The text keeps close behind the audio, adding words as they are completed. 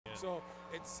So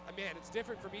it's, man, it's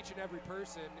different from each and every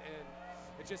person, and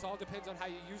it just all depends on how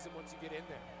you use them once you get in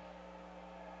there.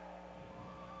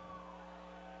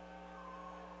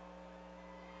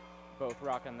 Both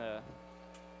rocking the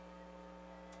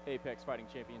Apex Fighting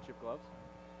Championship gloves.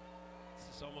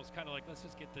 It's almost kind of like, let's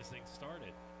just get this thing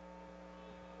started.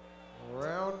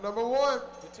 Round number 1.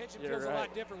 The tension feels a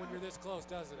lot different when you're this close,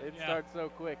 doesn't it? It starts so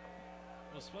quick.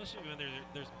 Well, especially when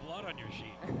there's blood on your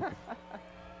sheet.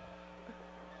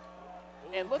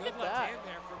 And look at good left that. hand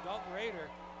there from Dalton Rader.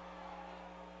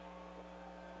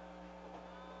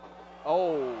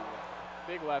 Oh,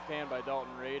 big left hand by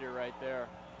Dalton Rader right there.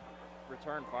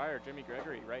 Return fire, Jimmy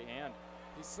Gregory, right hand.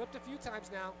 He's slipped a few times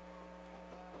now.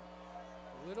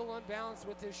 A little unbalanced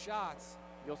with his shots.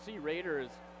 You'll see Rader is,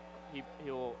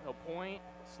 he'll point,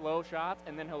 slow shots,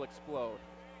 and then he'll explode.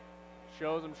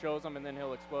 Shows him, and then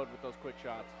he'll explode with those quick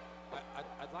shots.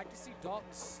 I'd like to see Dalton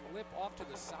slip off to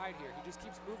the side here. He just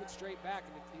keeps moving straight back,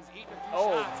 and he's eating a few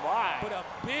shots. Oh, my. But a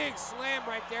big slam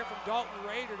right there from Dalton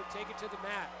Rader to take it to the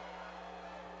mat.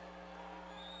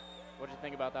 What did you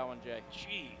think about that one, Jay?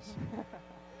 Jeez.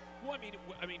 Well,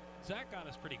 I mean, Zach got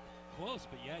us pretty close,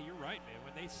 but yeah, you're right, man.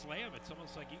 When they slam, it's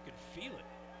almost like you can feel it.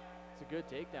 It's a good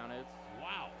takedown.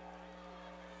 Wow.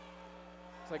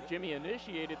 It's like Jimmy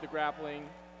initiated the grappling,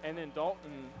 and then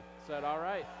Dalton said, all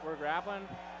right, we're grappling,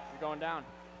 you're going down.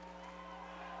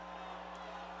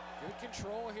 Good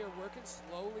control here, working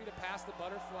slowly to pass the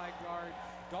butterfly guard.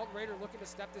 Dalton Rader looking to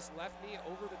step this left knee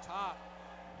over the top.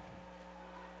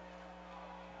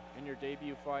 In your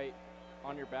debut fight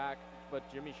on your back, but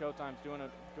Jimmy Showtime's doing a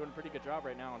pretty good job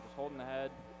right now, just holding the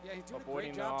head. Yeah, he's doing a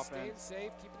avoiding great job the staying offense.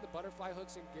 safe, keeping the butterfly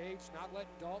hooks engaged, not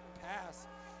letting Dalton pass.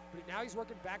 But now he's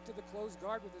working back to the closed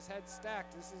guard with his head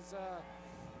stacked. This is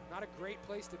not a great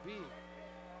place to be.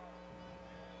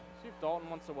 See if Dalton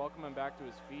wants to welcome him back to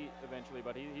his feet eventually,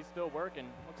 but he's still working.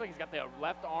 Looks like he's got the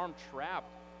left arm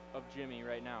trapped of Jimmy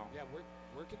right now. Yeah,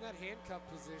 working that handcuff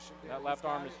position there. That left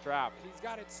arm is trapped. He's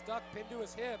got it stuck, pinned to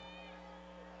his hip.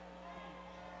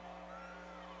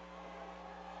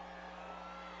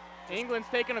 England's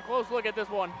taking a close look at this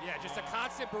one. Yeah, just a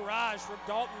constant barrage from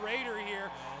Dalton Rader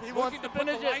here. He looking wants to put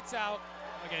finish the it. lights out.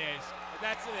 Okay, guys. And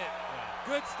that's it.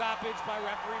 Good stoppage by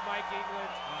referee Mike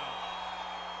England.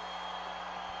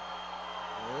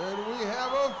 And we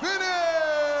have a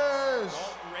finish!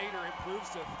 Dalton Rader improves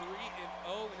to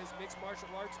 3-0 in his mixed martial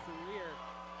arts career.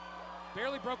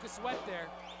 Barely broke a sweat there.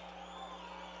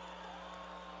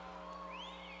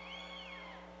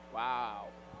 Wow.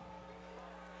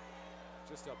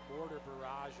 Just a mortar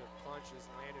barrage of punches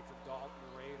landed from Dalton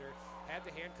Rader. Had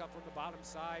the handcuff from the bottom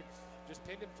side, just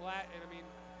pinned him flat, and I mean,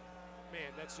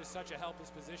 man, that's just such a helpless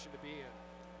position to be in.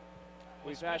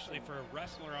 Well, especially for a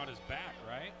wrestler on his back,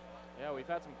 right? Yeah, we've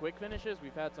had some quick finishes.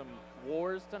 We've had some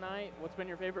wars tonight. What's been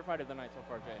your favorite fight of the night so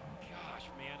far, Jay? Gosh,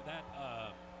 man, that,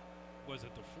 was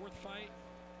it the fourth fight?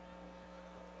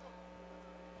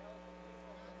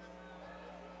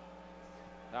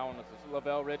 That one was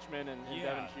Lavelle Richmond and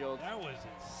Devin Shields. That was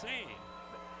insane.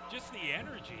 Just the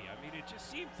energy. I mean, it just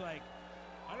seems like,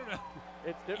 I don't know.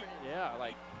 It's different, yeah.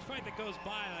 Like each fight that goes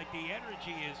by, like the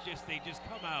energy is just, they just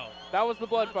come out. That was the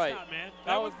blood fight. Man.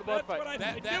 That was the blood fight.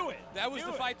 That was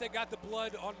the fight that got the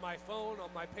blood on my phone, on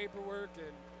my paperwork,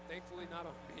 and thankfully not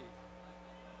on me.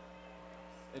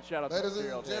 And shout out Ladies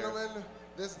to and gentlemen,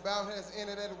 this bout has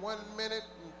ended at 1 minute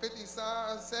and 50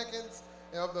 seconds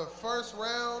of the first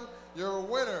round. Your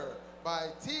winner by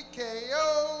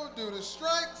TKO due to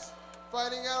strikes,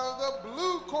 fighting out of the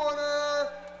blue corner,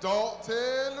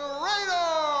 Dalton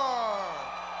Rader.